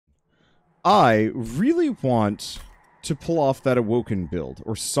I really want to pull off that Awoken build,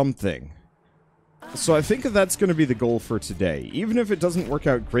 or something. So I think that's going to be the goal for today. Even if it doesn't work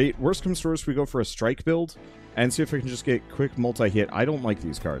out great, worst comes to worst, we go for a strike build, and see if I can just get quick multi-hit. I don't like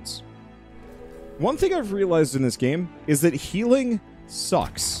these cards. One thing I've realized in this game is that healing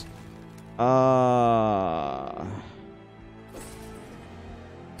sucks.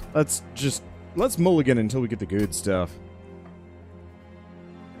 Let's mulligan until we get the good stuff.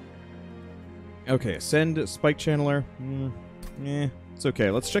 Okay, send Spike Channeler. It's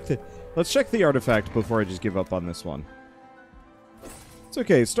okay. Let's check the artifact before I just give up on this one. It's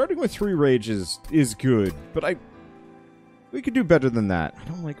okay. Starting with 3 rage is good, but we could do better than that. I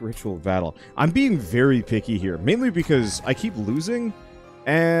don't like Ritual of Battle. I'm being very picky here, mainly because I keep losing,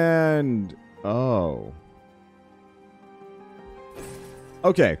 and oh.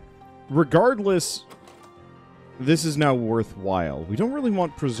 Okay. Regardless, this is now worthwhile. We don't really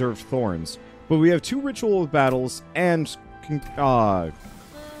want Preserved Thorns, but we have 2 Ritual of Battles, and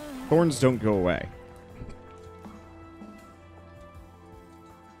Thorns don't go away.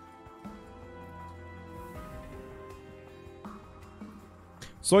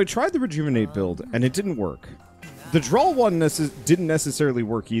 So I tried the Rejuvenate build, and it didn't work. The Draw one didn't necessarily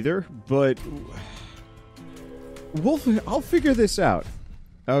work either, but I'll figure this out.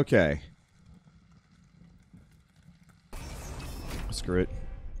 Okay. Screw it.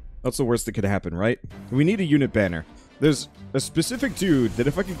 That's the worst that could happen, right? We need a unit banner. There's a specific dude that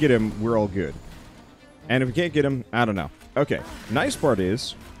if I could get him, we're all good. And if we can't get him, I don't know. Okay. Nice part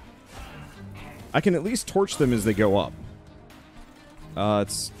is, I can at least torch them as they go up.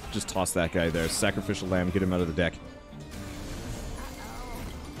 Let's just toss that guy there. Sacrificial Lamb, get him out of the deck.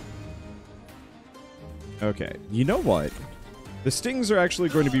 Okay. You know what? The stings are actually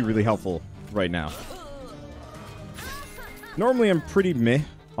going to be really helpful right now. Normally I'm pretty meh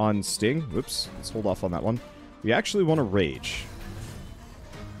on sting. Whoops. Let's hold off on that one. We actually want to rage.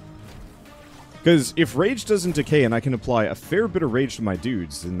 Because if rage doesn't decay and I can apply a fair bit of rage to my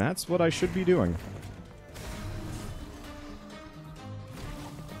dudes, then that's what I should be doing.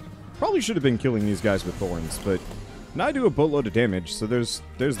 Probably should have been killing these guys with thorns, but now I do a boatload of damage, so there's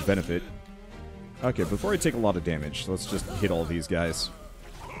the benefit. Okay, before I take a lot of damage, let's just hit all these guys.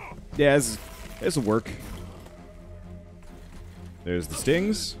 Yeah, this'll work. There's the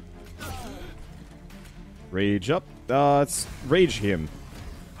stings. Rage up. Let's rage him.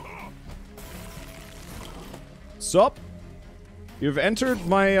 Sup? You've entered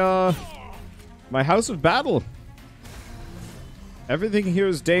my, my house of battle. Everything here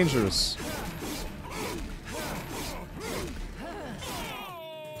is dangerous.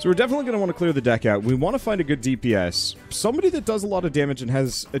 So we're definitely going to want to clear the deck out. We want to find a good DPS. Somebody that does a lot of damage and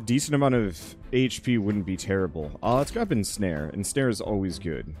has a decent amount of HP wouldn't be terrible. Let's grab Ensnare. Ensnare is always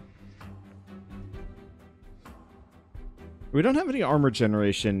good. We don't have any armor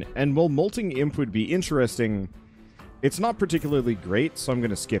generation, and while Molting Imp would be interesting, it's not particularly great, so I'm going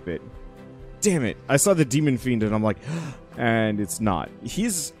to skip it. Damn it. I saw the Demon Fiend and I'm like, and it's not.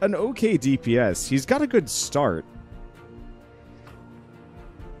 He's an okay DPS. He's got a good start.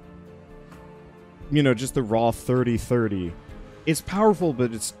 You know, just the raw 30-30. It's powerful,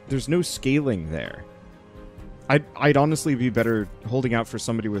 but there's no scaling there. I'd honestly be better holding out for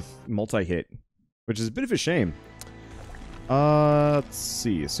somebody with multi-hit, which is a bit of a shame. Let's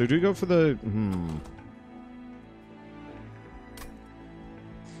see. So do we go for the...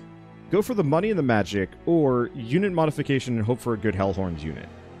 Go for the money and the magic, or unit modification and hope for a good Hellhorned unit.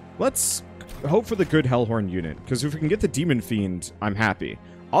 Let's hope for the good Hellhorn unit, because if we can get the Demon Fiend, I'm happy.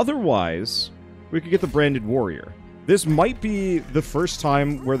 Otherwise, we could get the Branded Warrior. This might be the first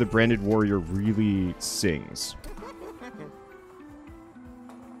time where the Branded Warrior really sings.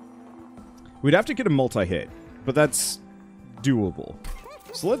 We'd have to get a multi-hit, but that's doable.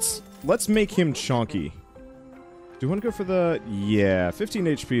 So let's make him chonky. Do you want to go for the... Yeah, 15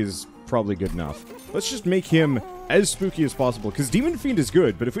 HP is probably good enough. Let's just make him as spooky as possible, because Demon Fiend is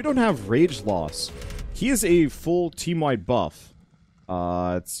good, but if we don't have Rage Loss, he is a full team-wide buff.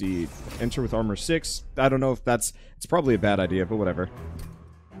 Let's see. Enter with Armor 6. I don't know if that's... It's probably a bad idea, but whatever.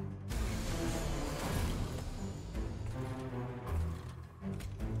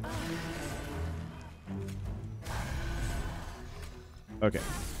 Okay.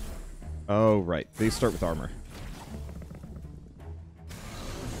 Oh, right. They start with armor.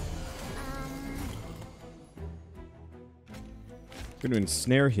 Going to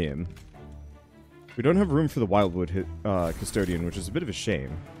ensnare him. We don't have room for the Wildwood Custodian, which is a bit of a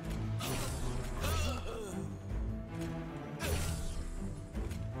shame.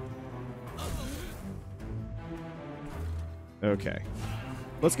 Okay.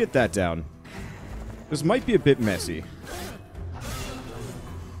 Let's get that down. This might be a bit messy.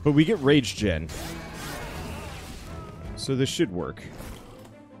 But we get Rage Gen. So this should work.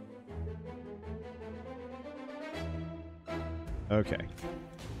 Okay.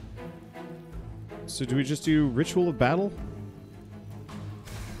 So do we just do Ritual of Battle?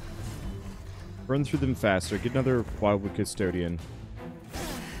 Run through them faster. Get another Wildwood Custodian.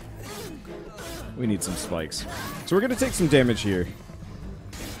 We need some spikes. So we're going to take some damage here.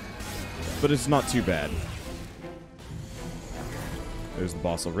 But it's not too bad. There's the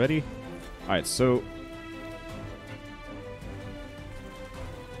boss already. Alright, so...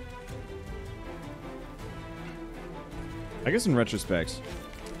 I guess in retrospect,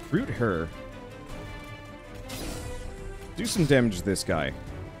 root her. Do some damage to this guy.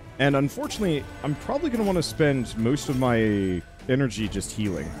 And unfortunately, I'm probably going to want to spend most of my energy just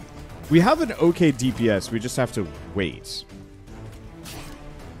healing. We have an okay DPS, we just have to wait.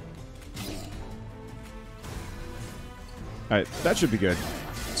 Alright, that should be good.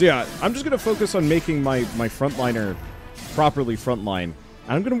 So yeah, I'm just going to focus on making my frontliner properly frontline. And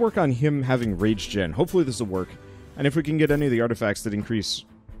I'm going to work on him having Rage Gen. Hopefully this will work. And if we can get any of the artifacts that increase...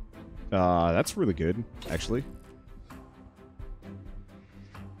 that's really good, actually.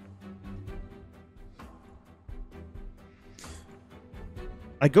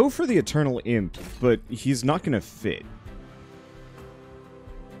 I go for the Eternal Imp, but he's not going to fit.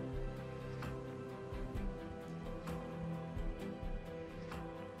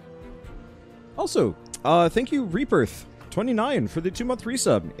 Also, thank you, Rebirth29, for the 2-month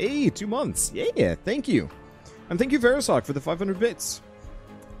resub. Hey, 2 months. Yeah, thank you. And thank you, Verisok, for the 500 bits.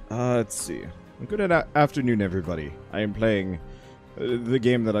 Let's see. Good afternoon, everybody. I am playing the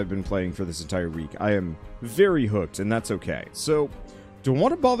game that I've been playing for this entire week. I am very hooked, and that's okay. So... don't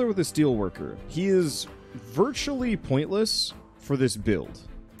want to bother with the Steelworker. He is virtually pointless for this build.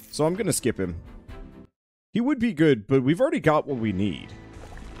 So I'm going to skip him. He would be good, but we've already got what we need.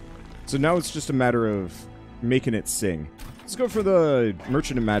 So now it's just a matter of making it sing. Let's go for the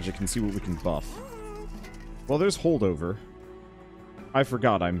Merchant of Magic and see what we can buff. Well, there's Holdover. I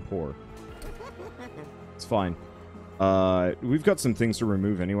forgot I'm poor. It's fine. We've got some things to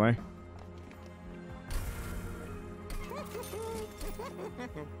remove anyway.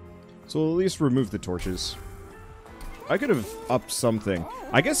 So we'll at least remove the torches. I could have upped something.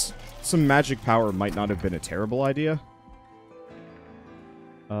 I guess some magic power might not have been a terrible idea.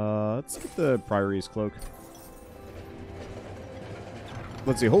 Let's get the Priory's Cloak.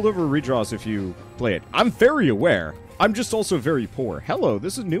 Let's see, holdover redraws if you play it. I'm very aware. I'm just also very poor. Hello,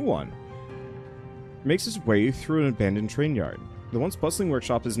 this is a new one. Makes its way through an abandoned train yard. The once bustling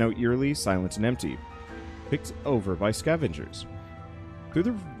workshop is now eerily silent and empty, picked over by scavengers. Through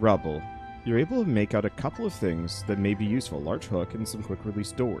the rubble, you're able to make out a couple of things that may be useful. Large hook and some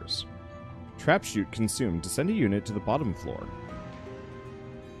quick-release doors. Trap chute consumed. Descend a unit to the bottom floor.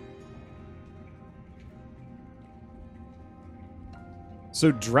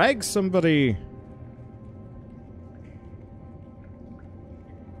 So drag somebody...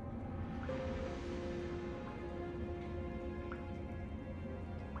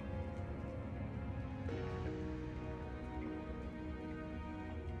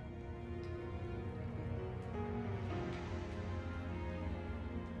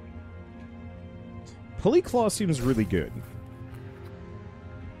 Pulley Claw seems really good.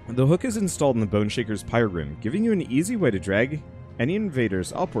 The hook is installed in the Bone Shaker's Pyre Rim, giving you an easy way to drag any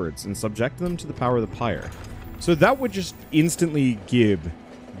invaders upwards and subject them to the power of the Pyre. So that would just instantly give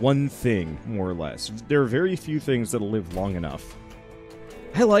one thing, more or less. There are very few things that'll live long enough.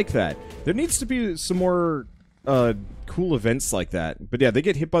 I like that. There needs to be some more cool events like that. But yeah, they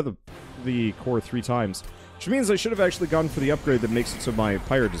get hit by the core 3 times. Which means I should have actually gone for the upgrade that makes it so my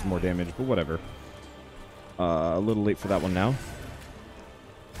Pyre does more damage, but whatever. A little late for that one now.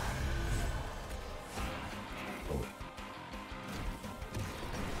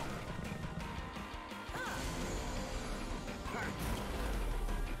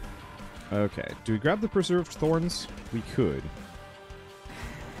 Okay, do we grab the Preserved Thorns? We could.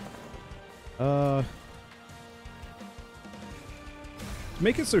 To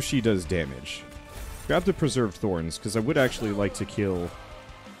make it so she does damage, grab the Preserved Thorns, because I would actually like to kill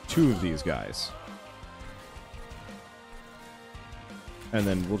 2 of these guys. And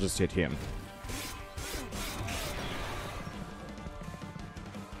then we'll just hit him.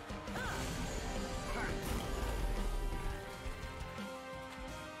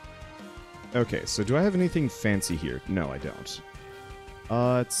 Okay, so do I have anything fancy here? No, I don't.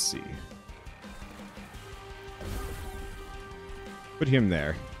 Let's see. Put him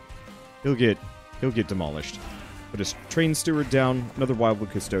there. He'll get demolished. Put a train steward down, another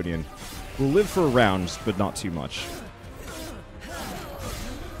wildwood custodian. We'll live for a round, but not too much.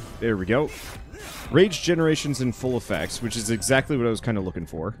 There we go. Rage generation's in full effect, which is exactly what I was kind of looking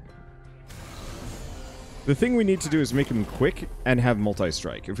for. The thing we need to do is make him quick and have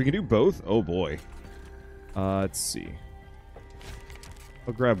multi-strike. If we can do both, oh boy. Let's see.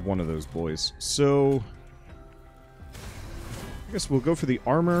 I'll grab one of those boys. So, I guess we'll go for the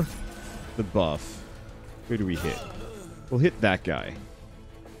armor, the buff. Where do we hit? We'll hit that guy.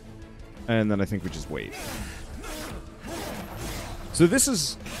 And then I think we just wait. So this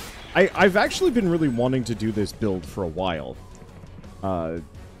is... I've actually been really wanting to do this build for a while.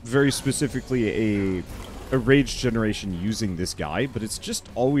 Very specifically a rage generation using this guy, but it's just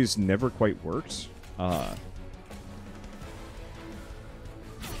always never quite worked.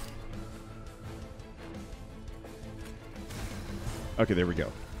 Okay, there we go.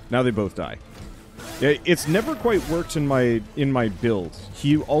 Now they both die. Yeah, it's never quite worked in my build.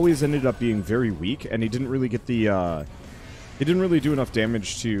 He always ended up being very weak, and he didn't really get the he didn't really do enough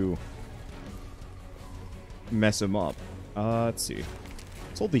damage to mess him up. Let's see.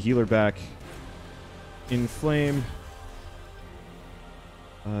 Let's hold the healer back. Inflame.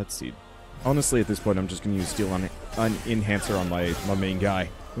 Let's see. Honestly, at this point, I'm just going to use Steel on Enhancer on my main guy.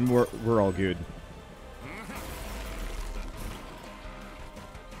 And we're all good.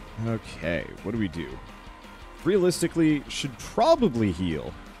 Okay, what do we do? Realistically, should probably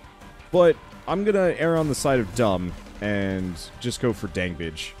heal. But I'm going to err on the side of dumb and just go for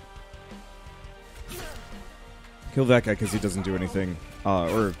Dangbage. Kill that guy because he doesn't do anything.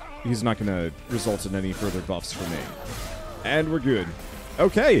 Or he's not going to result in any further buffs for me. And we're good.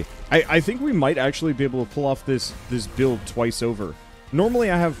 Okay, I think we might actually be able to pull off this build twice over.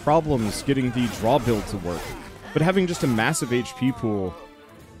 Normally I have problems getting the draw build to work, but having just a massive HP pool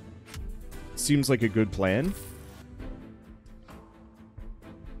seems like a good plan.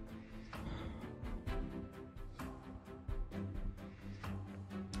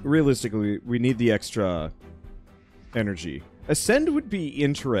 Realistically, we need the extra energy. Ascend would be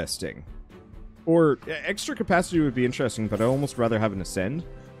interesting. Or extra capacity would be interesting, but I'd almost rather have an Ascend.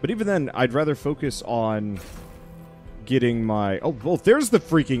 But even then, I'd rather focus on getting my... Oh, well, there's the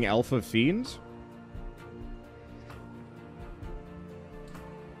freaking Alpha Fiend.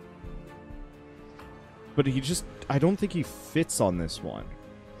 But he just... I don't think he fits on this one.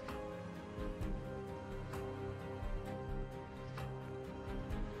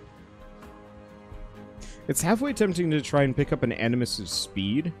 It's halfway tempting to try and pick up an Animus'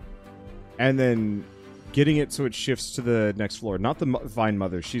 speed, and then getting it so it shifts to the next floor. Not the Vine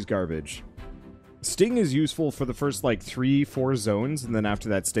Mother, she's garbage. Sting is useful for the first, like, 3-4 zones, and then after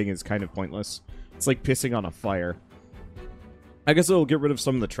that, Sting is kind of pointless. It's like pissing on a fire. I guess it'll get rid of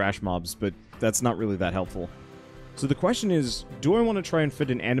some of the trash mobs, but that's not really that helpful. So the question is, do I want to try and fit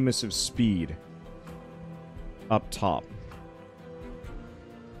an Animus of speed up top?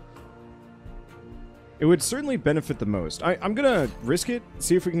 It would certainly benefit the most. I'm gonna risk it,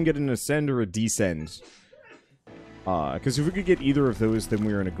 see if we can get an Ascend or a Descend. Because if we could get either of those, then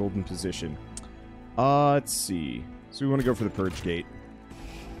we're in a golden position. Let's see. So we want to go for the Purge Gate.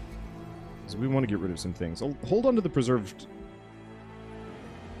 So we want to get rid of some things. I'll hold on to the preserved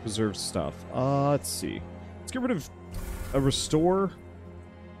stuff. Let's see. Let's get rid of a Restore.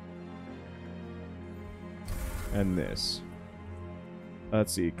 And this.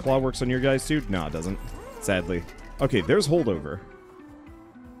 Let's see. Claw works on your guys too? No, it doesn't. Sadly. Okay, there's Holdover.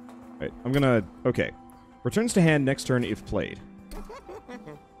 Right, I'm gonna... Okay. Returns to hand next turn if played.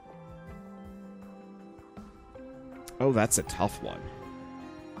 Oh, that's a tough one.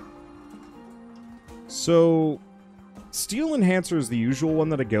 So... Steel Enhancer is the usual one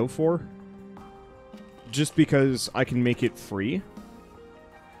that I go for. Just because I can make it free.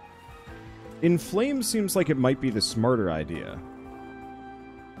 Inflame seems like it might be the smarter idea.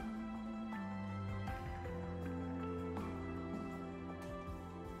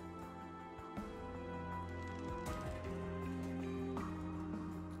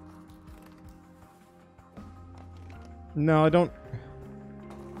 No, I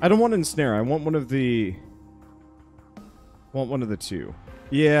don't want Ensnare. I want one of the... two.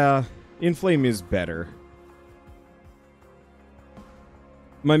 Yeah, Inflame is better.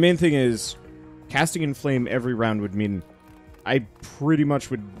 My main thing is, casting Inflame every round would mean I pretty much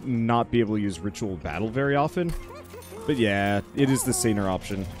would not be able to use Ritual Battle very often. But yeah, it is the saner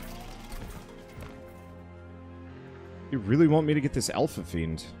option. You really want me to get this Alpha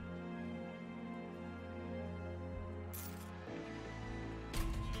Fiend?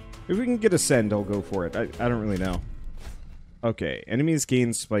 If we can get Ascend, I'll go for it. I don't really know. Okay, enemies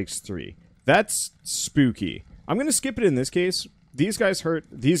gain spikes 3. That's spooky. I'm going to skip it in this case. These guys hurt.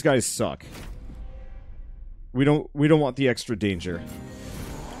 These guys suck. We don't want the extra danger.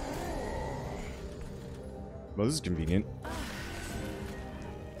 Well, this is convenient.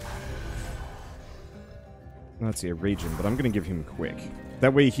 Let's see, I rage him, but I'm going to give him quick.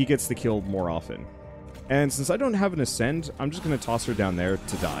 That way he gets the kill more often. And since I don't have an ascend, I'm just going to toss her down there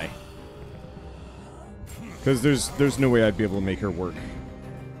to die. Because there's no way I'd be able to make her work.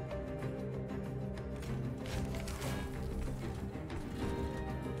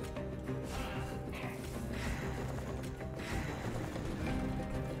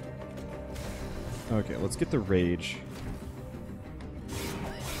 Okay, let's get the rage.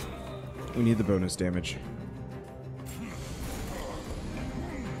 We need the bonus damage.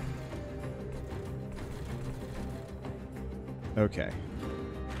 Okay.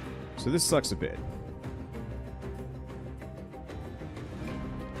 So this sucks a bit.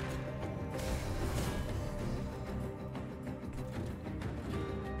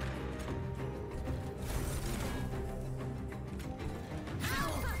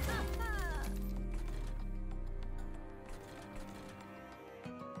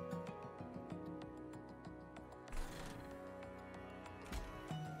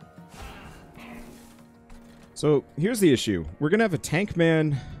 So, here's the issue. We're gonna have a tank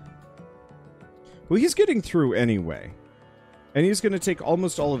man. Well, he's getting through anyway. And he's gonna take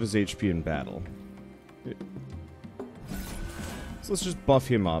almost all of his HP in battle. So let's just buff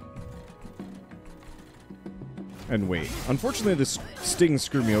him up. And wait. Unfortunately, this stings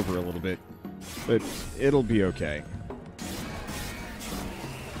screwed me over a little bit. But it'll be okay.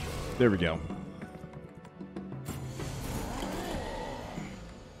 There we go.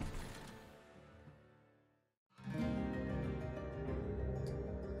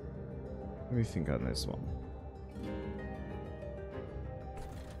 Let me think on this one.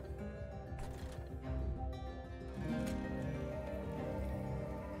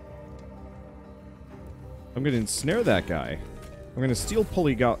 I'm going to ensnare that guy. I'm going to steel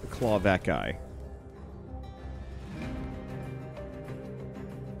pulley claw that guy.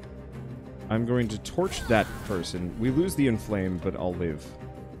 I'm going to torch that person. We lose the inflame, but I'll live.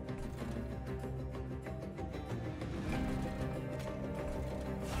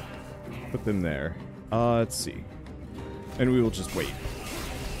 Put them there. Let's see. And we will just wait.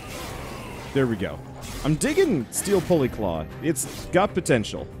 There we go. I'm digging Steel Pulley Claw. It's got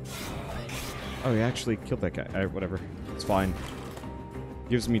potential. Oh, he actually killed that guy. Alright, whatever. It's fine.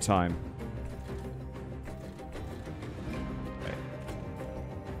 Gives me time. Okay.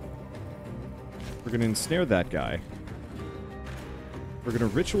 We're gonna ensnare that guy. We're gonna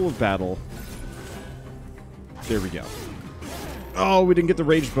Ritual of Battle. There we go. Oh, we didn't get the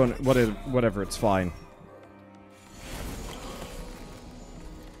rage bone. Whatever, it's fine.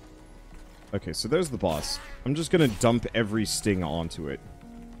 Okay, so there's the boss. I'm just gonna dump every sting onto it.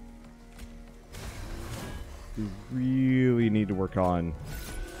 We really need to work on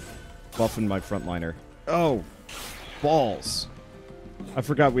buffing my frontliner. Oh, balls. I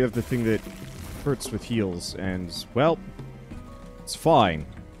forgot we have the thing that hurts with heals, and, well, it's fine.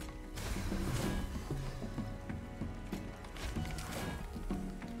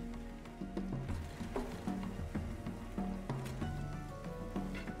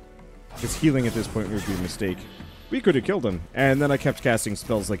 Because healing at this point would be a mistake. We could have killed him. And then I kept casting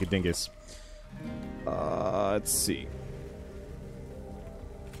spells like a dingus. Let's see.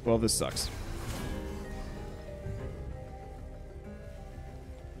 Well, this sucks.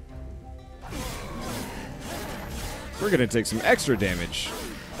 We're going to take some extra damage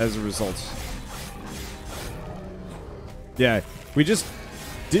as a result. Yeah, we just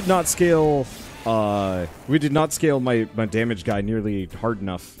did not scale... we did not scale my damage guy nearly hard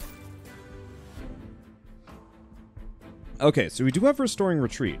enough. Okay, so we do have Restoring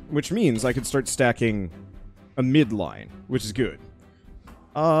Retreat, which means I could start stacking a midline, which is good.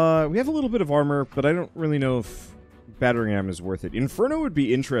 We have a little bit of armor, but I don't really know if battering ram is worth it. Inferno would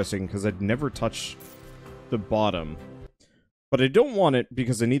be interesting, because I'd never touch the bottom. But I don't want it,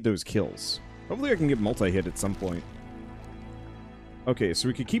 because I need those kills. Hopefully I can get multi-hit at some point. Okay, so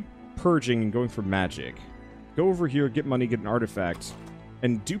we could keep purging and going for magic. Go over here, get money, get an artifact,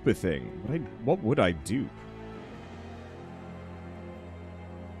 and dupe a thing. What would I dupe?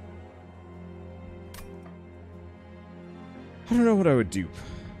 I don't know what I would dupe.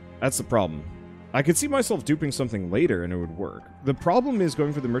 That's the problem. I could see myself duping something later and it would work. The problem is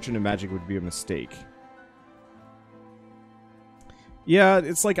going for the Merchant of Magic would be a mistake. Yeah,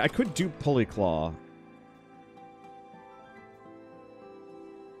 it's like I could dupe Pulley Claw.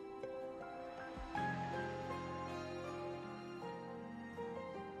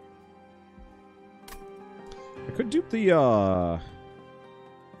 the,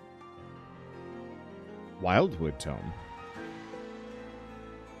 Wildwood Tome.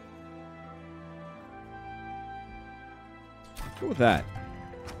 Go with that.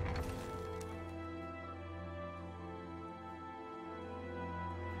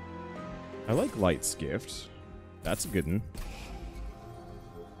 I like Light's Gift. That's a good one.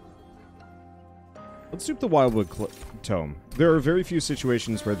 Let's dupe the Wildwood Tome. There are very few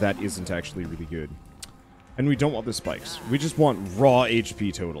situations where that isn't actually really good. And we don't want the spikes. We just want raw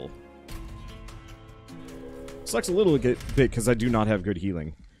HP total. Sucks a little bit because I do not have good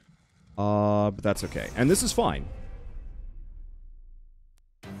healing. But that's okay. And this is fine.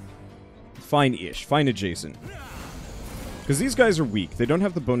 Fine-ish. Fine adjacent. Because these guys are weak. They don't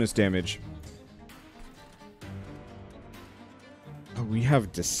have the bonus damage. Oh, we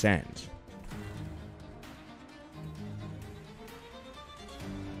have Descent.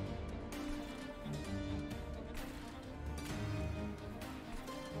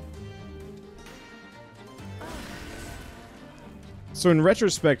 So in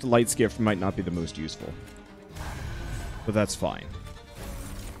retrospect, Light's Gift might not be the most useful. But that's fine.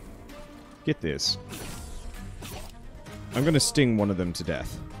 Get this. I'm gonna sting one of them to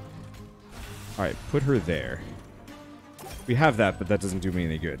death. Alright, put her there. We have that, but that doesn't do me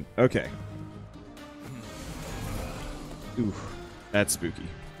any good. Okay. Ooh, that's spooky.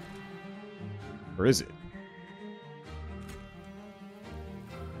 Or is it?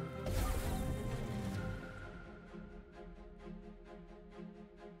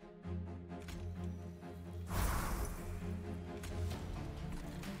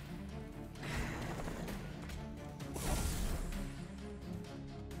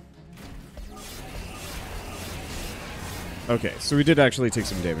 Okay, so we did actually take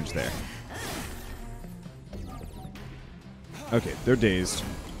some damage there. Okay, they're dazed.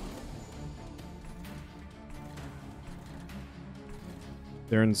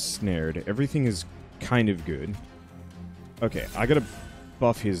 They're ensnared. Everything is kind of good. Okay, I gotta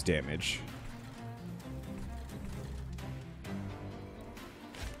buff his damage.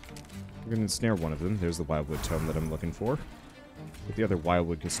 We're gonna ensnare one of them. There's the Wildwood Tome that I'm looking for. With the other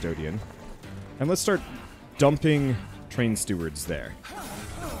Wildwood Custodian. And let's start dumping train stewards there.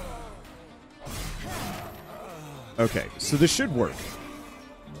 Okay, so this should work.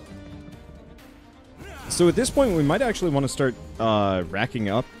 So at this point, we might actually want to start racking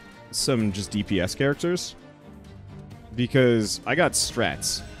up some just DPS characters. Because I got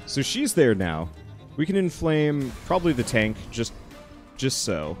strats. So she's there now. We can inflame probably the tank, just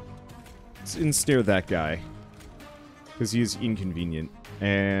so. Let's ensnare that guy. Because he's inconvenient.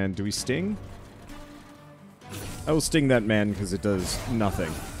 And do we sting? I will sting that man because it does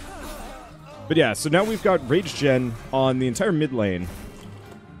nothing. But yeah, so now we've got Rage Gen on the entire mid lane.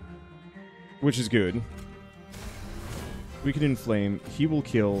 Which is good. We can inflame. He will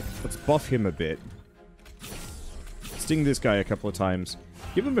kill. Let's buff him a bit. Sting this guy a couple of times.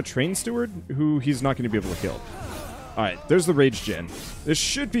 Give him a train steward who he's not going to be able to kill. Alright, there's the Rage Gen. This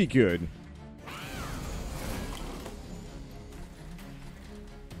should be good.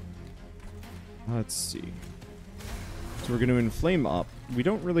 Let's see. So we're going to inflame up. We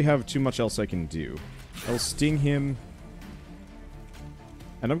don't really have too much else I can do. I'll sting him.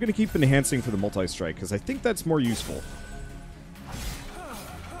 And I'm going to keep enhancing for the multi-strike, because I think that's more useful.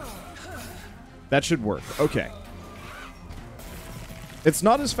 That should work. Okay. It's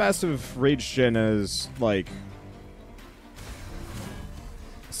not as fast of Rage Gen as, like,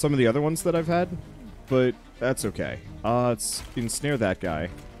 some of the other ones that I've had, but that's okay. Let's ensnare that guy.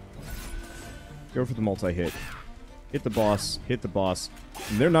 Go for the multi-hit. Hit the boss, hit the boss.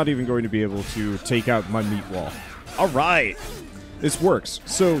 And they're not even going to be able to take out my meat wall. Alright! This works.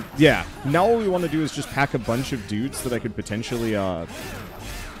 So, yeah. Now all we want to do is just pack a bunch of dudes that I could potentially,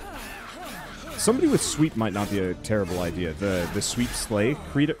 Somebody with sweep might not be a terrible idea. The sweep slay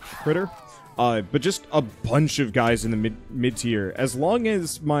critter. But just a bunch of guys in the mid tier. As long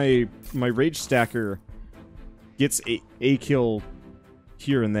as my rage stacker gets a kill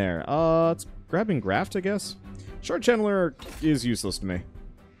here and there. It's grabbing graft, I guess. Shard Channeler is useless to me.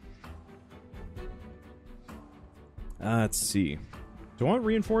 Let's see. Do I want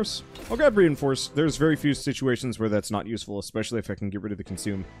Reinforce? I'll grab Reinforce. There's very few situations where that's not useful, especially if I can get rid of the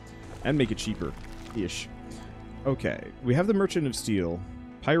Consume. And make it cheaper-ish. Okay, we have the Merchant of Steel.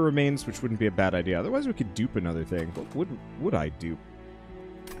 Pyre remains, which wouldn't be a bad idea. Otherwise, we could dupe another thing. What would I dupe?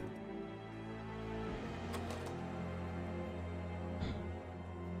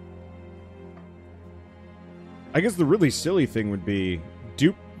 I guess the really silly thing would be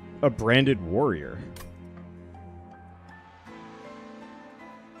dupe a branded warrior.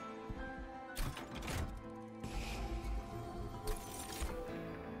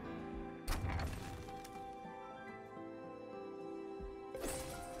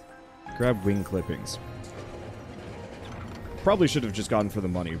 Grab wing clippings. Probably should have just gone for the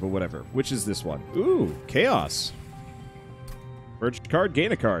money, but whatever. Which is this one? Ooh, chaos. Merge a card,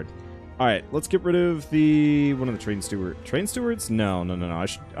 gain a card. Alright, let's get rid of the... one of the train steward... Train stewards? No.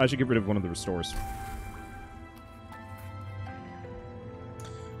 I should get rid of one of the restores.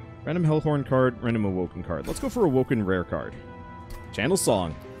 Random Hellhorn card, random Awoken card. Let's go for Awoken rare card. Channel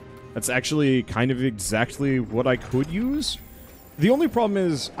Song. That's actually kind of exactly what I could use. The only problem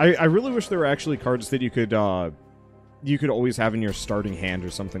is, I really wish there were actually cards that you could always have in your starting hand or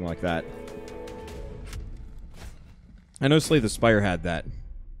something like that. I know Slay the Spire had that,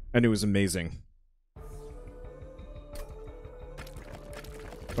 and it was amazing.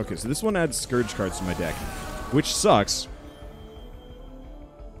 Okay, so this one adds Scourge cards to my deck, which sucks.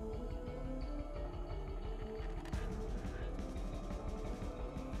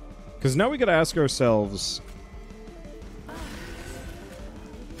 Because now we gotta ask ourselves...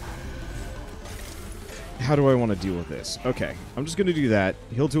 how do I want to deal with this? Okay, I'm just gonna do that.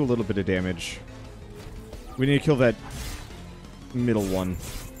 He'll do a little bit of damage. We need to kill that middle one.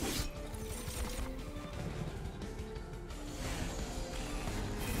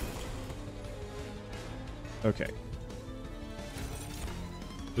 Okay.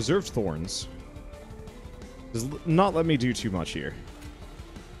 Preserved Thorns. Does not let me do too much here.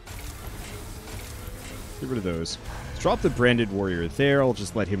 Get rid of those. Let's drop the Branded Warrior there. I'll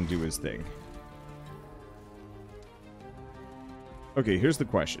just let him do his thing. Okay, here's the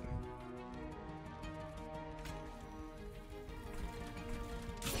question.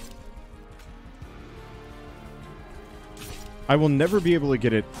 I will never be able to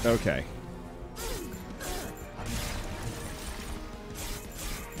get it... Okay.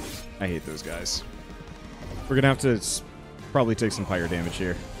 I hate those guys. We're gonna have to probably take some pyre damage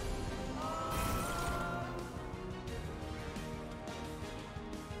here.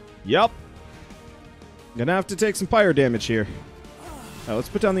 Yup. Gonna have to take some pyre damage here. Now, let's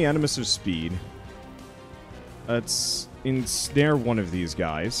put down the Animus of Speed. Let's ensnare one of these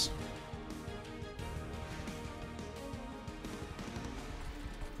guys.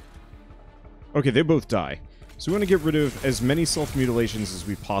 Okay, they both die. So we want to get rid of as many self-mutilations as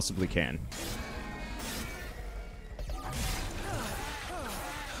we possibly can.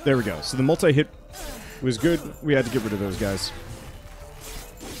 There we go. So the multi-hit was good. We had to get rid of those guys.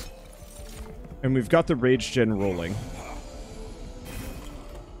 And we've got the Rage Gen rolling.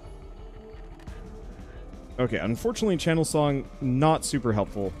 Okay, unfortunately, Channel Song, not super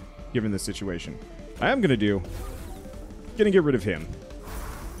helpful, given this situation. I am going to do... gonna get rid of him.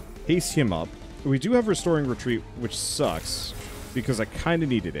 Haste him up. We do have Restoring Retreat, which sucks, because I kind of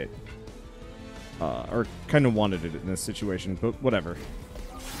needed it. Or kind of wanted it in this situation, but whatever.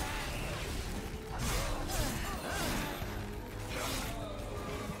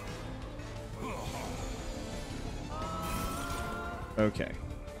 Okay.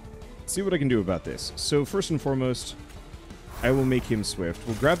 Let's see what I can do about this. So, first and foremost, I will make him swift.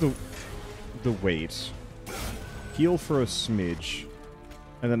 We'll grab the weight. Heal for a smidge.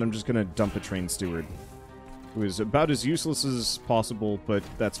 And then I'm just going to dump a Train Steward. Who is about as useless as possible, but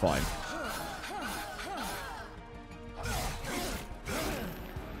that's fine.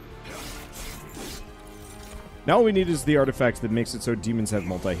 Now all we need is the artifact that makes it so demons have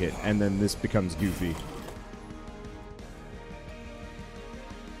multi-hit, and then this becomes goofy.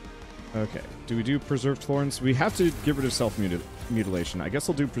 Okay, do we do Preserved Thorns? We have to get rid of self-mutilation. I guess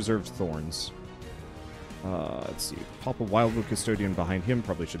I'll do Preserved Thorns. Let's see. Pop a Wildwood Custodian behind him.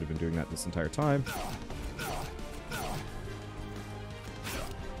 Probably should have been doing that this entire time.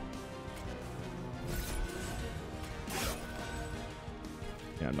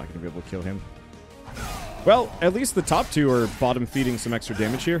 Yeah, I'm not going to be able to kill him. Well, at least the top two are bottom feeding some extra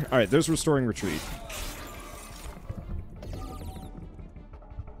damage here. Alright, there's Restoring Retreat.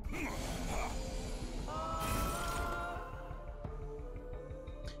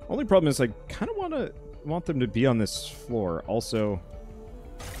 Only problem is I kind of want them to be on this floor. Also,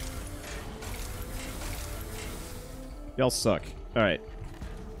 y'all suck. All right,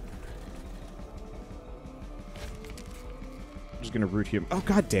 I'm just gonna root him. Oh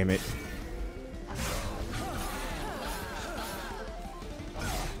god damn it!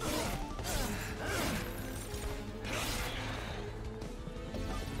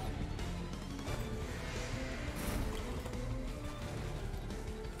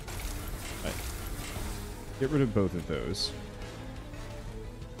 Get rid of both of those.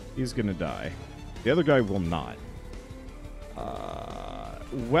 He's gonna die. The other guy will not.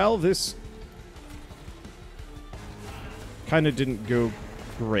 Well, this kind of didn't go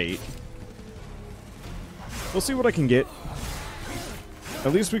great. We'll see what I can get.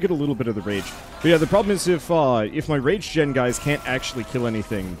 At least we get a little bit of the rage. But yeah, the problem is if my rage gen guys can't actually kill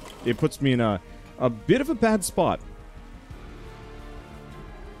anything, it puts me in a bit of a bad spot.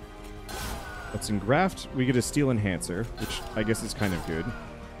 Let's engraft. We get a steel enhancer, which I guess is kind of good.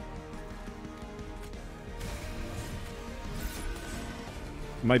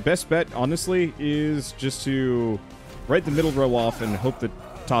 My best bet, honestly, is just to write the middle row off and hope the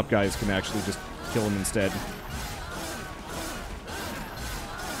top guys can actually just kill him instead.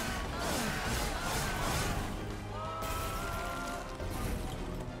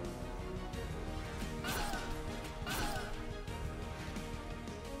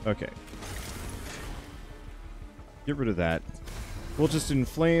 Okay. Get rid of that. We'll just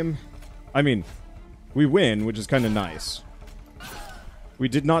inflame. I mean, we win, which is kind of nice. We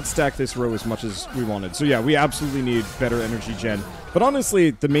did not stack this row as much as we wanted. So yeah, we absolutely need better energy gen. But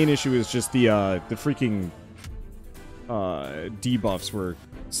honestly, the main issue is just the freaking debuffs were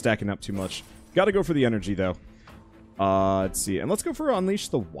stacking up too much. Gotta go for the energy, though. Let's see. And let's go for Unleash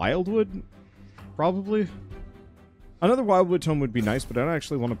the Wildwood, probably. Another Wildwood Tome would be nice, but I don't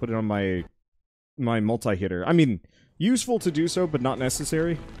actually want to put it on my multi-hitter. I mean, useful to do so, but not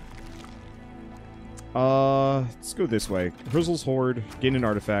necessary. Let's go this way. Grizzle's Horde, gain an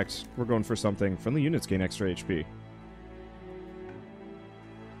artifact. We're going for something. Friendly units gain extra HP.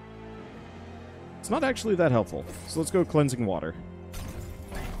 It's not actually that helpful. So let's go Cleansing Water.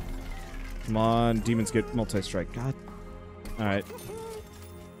 Come on, demons get multi-strike. God. Alright.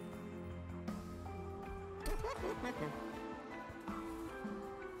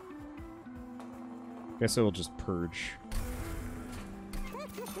 Guess I will just purge.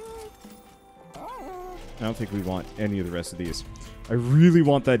 I don't think we want any of the rest of these. I really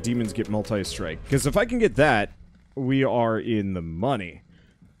want that demons get multi-strike, because if I can get that, we are in the money.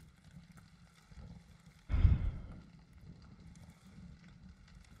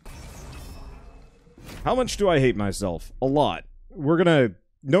 How much do I hate myself? A lot. We're gonna...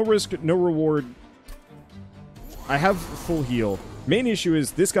 No risk, no reward. I have full heal. Main issue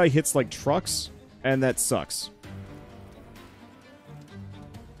is this guy hits like trucks, and that sucks.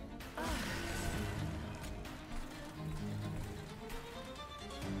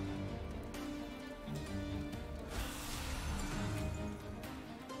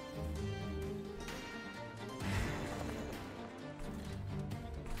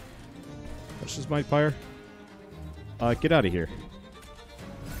 That's just my pyre. Get out of here.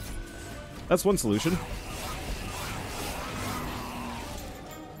 That's one solution.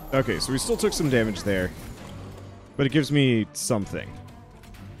 Okay, so we still took some damage there. But it gives me something.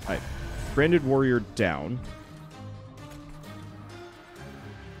 Alright. Branded Warrior down.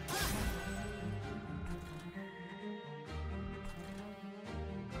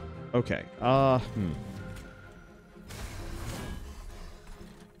 Okay,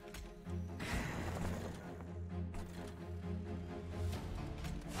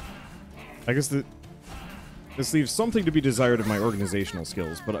 I guess this leaves something to be desired of my organizational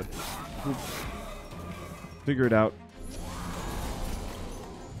skills, but we'll figure it out.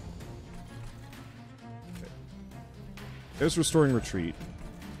 Okay. There's Restoring Retreat.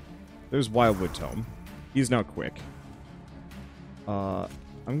 There's Wildwood Tome. He's now quick. I'm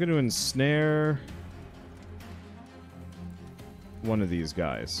going to ensnare one of these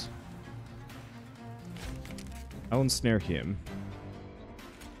guys. I'll ensnare him.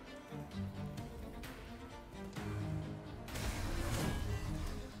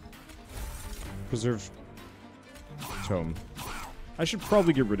 Preserve Tome. I should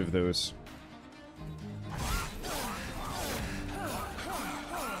probably get rid of those.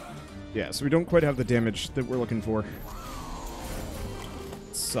 Yeah, so we don't quite have the damage that we're looking for.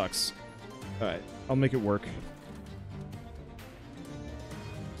 Sucks. Alright, I'll make it work.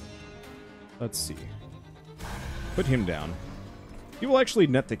 Let's see. Put him down. He will actually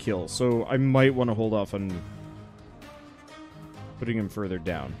net the kill, so I might want to hold off on putting him further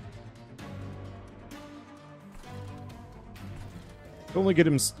down. Only get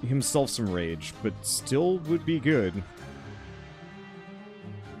himself some rage, but still would be good.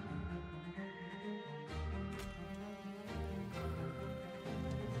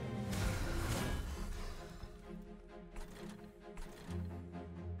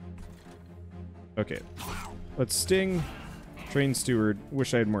 Okay. Let's Sting, Train Steward.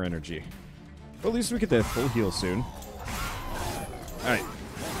 Wish I had more energy. Well, at least we get that full heal soon. Alright.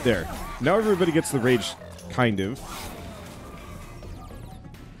 There. Now everybody gets the rage, kind of.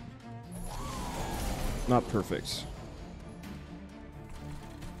 Not perfect.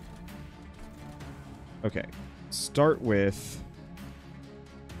 Okay. Start with...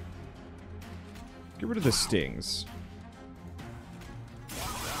 Get rid of the stings.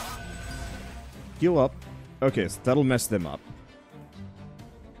 Heal up. Okay, so that'll mess them up.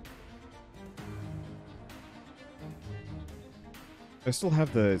 I still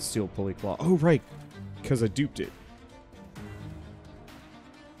have the steel pulley claw. Oh, right. Because I duped it.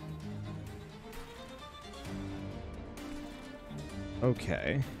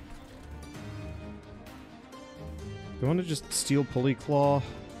 Okay. Do I want to just steel pulley claw?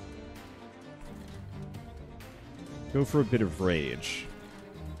 Go for a bit of rage.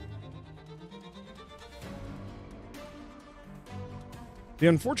 The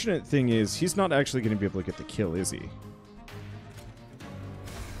unfortunate thing is, he's not actually going to be able to get the kill, is he?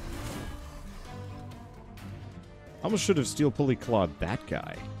 Almost should have steel pulley clawed that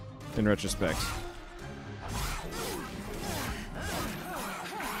guy, in retrospect.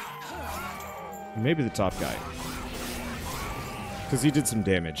 Maybe the top guy. Because he did some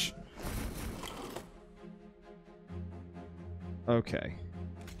damage. Okay.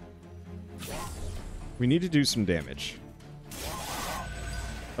 We need to do some damage.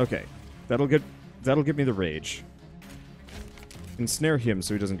 Okay. That'll get me the rage. Ensnare him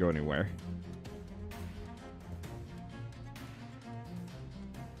so he doesn't go anywhere.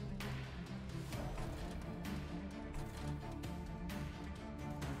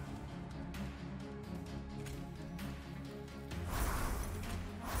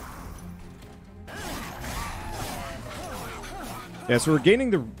 Yeah, so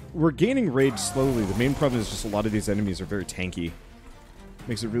we're gaining rage slowly. The main problem is just a lot of these enemies are very tanky.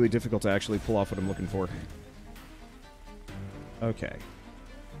 Makes it really difficult to actually pull off what I'm looking for. Okay.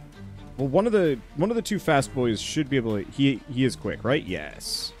 Well, one of the two fast boys should be able to... He is quick, right?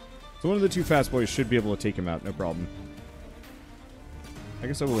 Yes. So one of the two fast boys should be able to take him out, no problem. I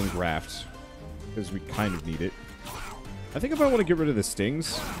guess I will engraft, because we kind of need it. I think if I want to get rid of the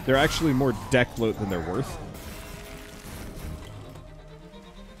stings, they're actually more deck bloat than they're worth.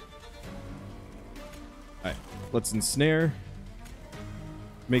 Alright, let's ensnare.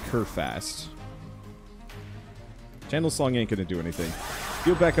 Make her fast. Channel Song ain't gonna do anything.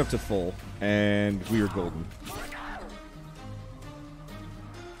 Heal back up to full, and we are golden.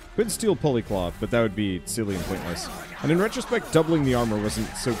 Could steal Pulley Claw, but that would be silly and pointless. And in retrospect, doubling the armor wasn't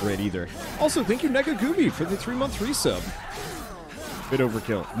so great either. Also, thank you Negagumi for the 3-month resub. Bit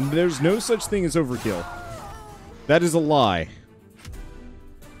overkill. There's no such thing as overkill. That is a lie.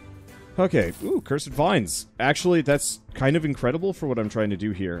 Okay, ooh, Cursed Vines. Actually, that's kind of incredible for what I'm trying to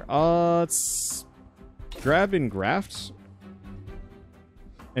do here. Let's grab and graft.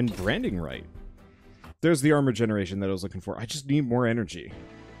 And branding right. There's the armor generation that I was looking for. I just need more energy.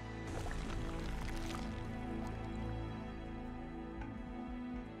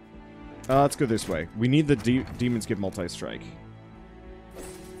 Let's go this way. We need the demons get multi-strike.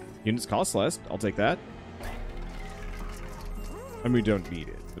 Units cost less. I'll take that. And we don't need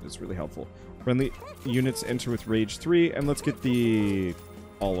it, but it's really helpful. Friendly units enter with Rage 3, and let's get the...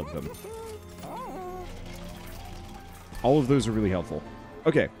 all of them. All of those are really helpful.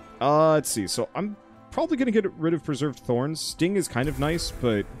 Okay, let's see. So I'm probably going to get rid of Preserved Thorns. Sting is kind of nice,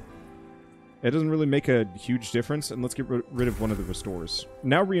 but it doesn't really make a huge difference. And let's get rid of one of the Restores.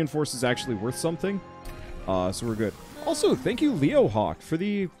 Now Reinforce is actually worth something, so we're good. Also, thank you, Leo Hawk, for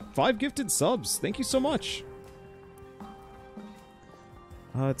the 5 gifted subs. Thank you so much.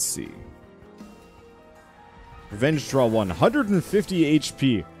 Let's see. Revenge draw 1. 150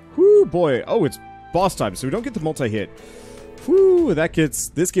 HP. Whoo, boy. Oh, it's boss time, so we don't get the multi-hit. Whoo,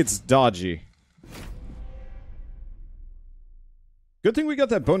 this gets dodgy. Good thing we got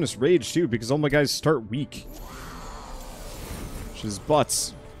that bonus rage, too, because all my guys start weak. Which is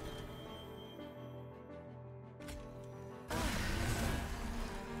butts.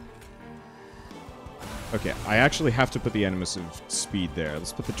 Okay, I actually have to put the Animus of Speed there.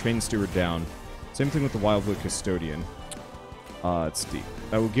 Let's put the Train Steward down. Same thing with the Wildwood Custodian. Let's see.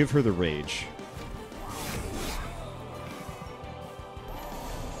 I will give her the Rage.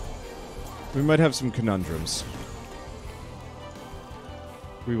 We might have some conundrums.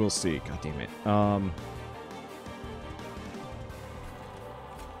 We will see. God damn it.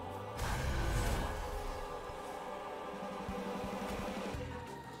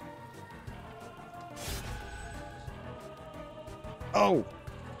 Oh!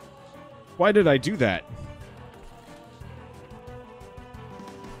 Why did I do that?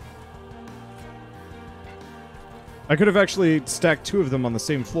 I could have actually stacked 2 of them on the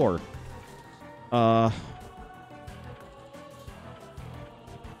same floor.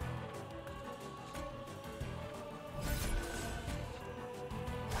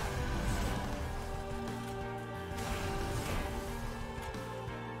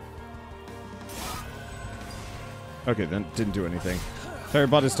 Okay, then didn't do anything.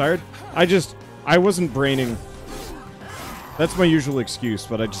 Tirebot is tired. I just I wasn't braining. That's my usual excuse,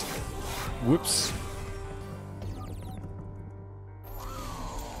 but I just... Whoops.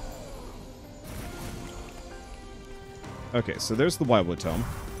 Okay, so there's the Wildwood Tome.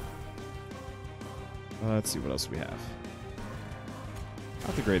 Let's see what else we have.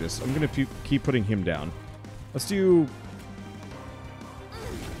 Not the greatest. I'm going to keep putting him down. Let's do...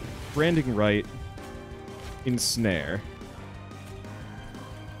 Branding Right. Ensnare.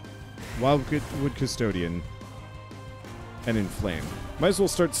 Wildwood Custodian. And Inflame. Might as well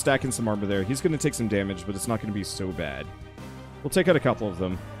start stacking some armor there. He's going to take some damage, but it's not going to be so bad. We'll take out a couple of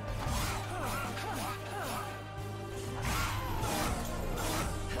them.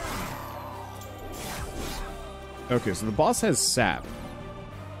 Okay, so the boss has sap.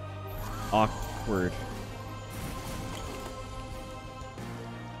 Awkward.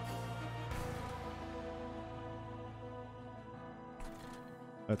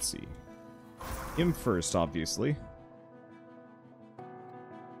 Let's see. Him first, obviously.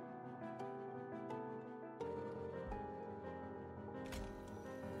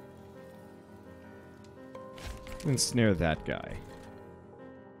 Ensnare that guy.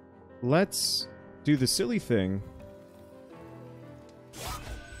 Let's do the silly thing.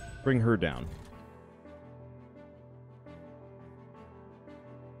 Bring her down.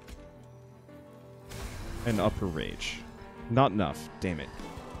 And up her rage. Not enough. Damn it.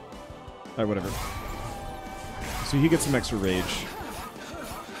 Alright, whatever. So he gets some extra rage.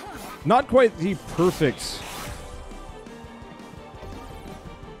 Not quite the perfect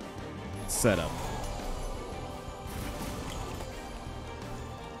setup.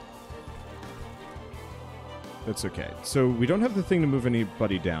 That's okay. So we don't have the thing to move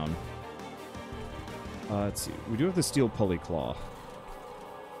anybody down. Let's see. We do have the steel pulley claw.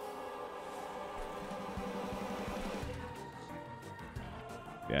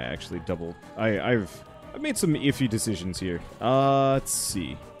 Yeah, actually double. I've made some iffy decisions here. Let's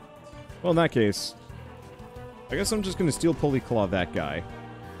see. Well, in that case, I guess I'm just gonna steel pulley claw that guy.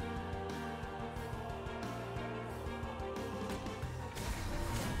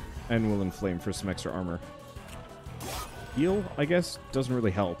 And we'll inflame for some extra armor. Heal, I guess, doesn't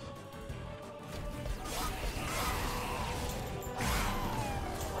really help.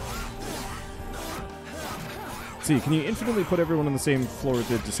 Let's see, can you infinitely put everyone on the same floor with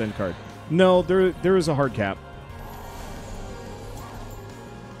the descent card? No, there is a hard cap.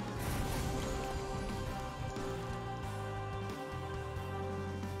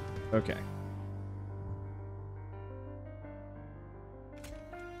 Okay.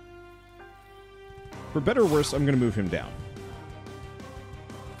 For better or worse, I'm going to move him down.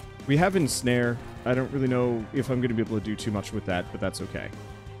 We have Ensnare. I don't really know if I'm going to be able to do too much with that, but that's okay.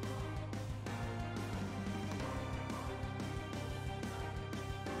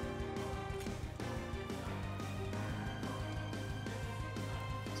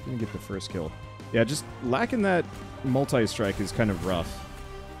 It's going to get the first kill. Yeah, just lacking that multi-strike is kind of rough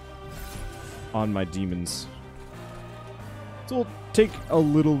on my demons. So we'll take a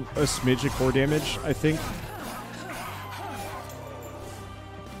smidge of core damage, I think.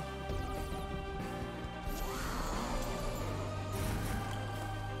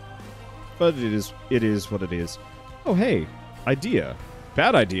 But it is what it is. Oh, hey. Idea.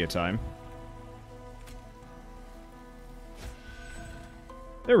 Bad idea time.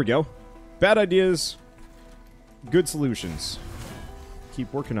 There we go. Bad ideas. Good solutions.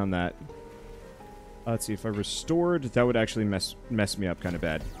 Keep working on that. Let's see, if I restored, that would actually mess me up kind of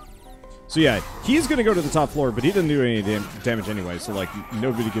bad. So yeah, he's going to go to the top floor, but he doesn't do any damage anyway, so like,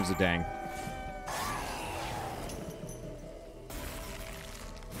 nobody gives a dang.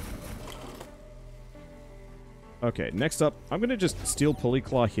 Okay, next up, I'm going to just steel pulley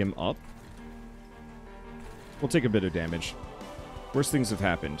claw him up. We'll take a bit of damage. Worst things have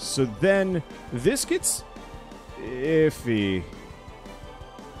happened. So then, this gets iffy.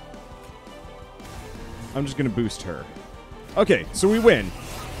 I'm just going to boost her. Okay, so we win.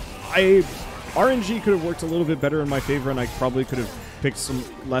 RNG could have worked a little bit better in my favor, and I probably could have picked some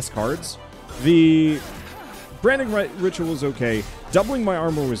less cards. The branding ritual was okay. Doubling my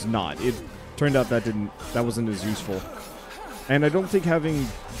armor was not. It turned out that wasn't as useful. And I don't think having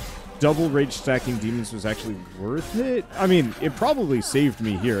double rage stacking demons was actually worth it. I mean, it probably saved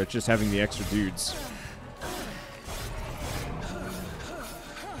me here at just having the extra dudes.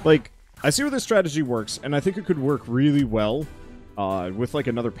 Like, I see where this strategy works, and I think it could work really well with, like,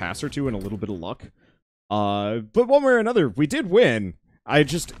 another pass or two and a little bit of luck. But one way or another, we did win. I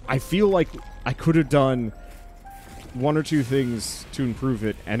feel like I could have done one or two things to improve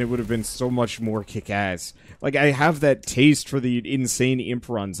it, and it would have been so much more kick-ass. Like, I have that taste for the insane imp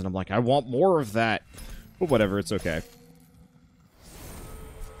runs, and I'm like, I want more of that. But whatever, it's okay.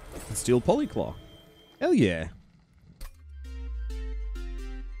 Steel Polyclaw. Hell yeah.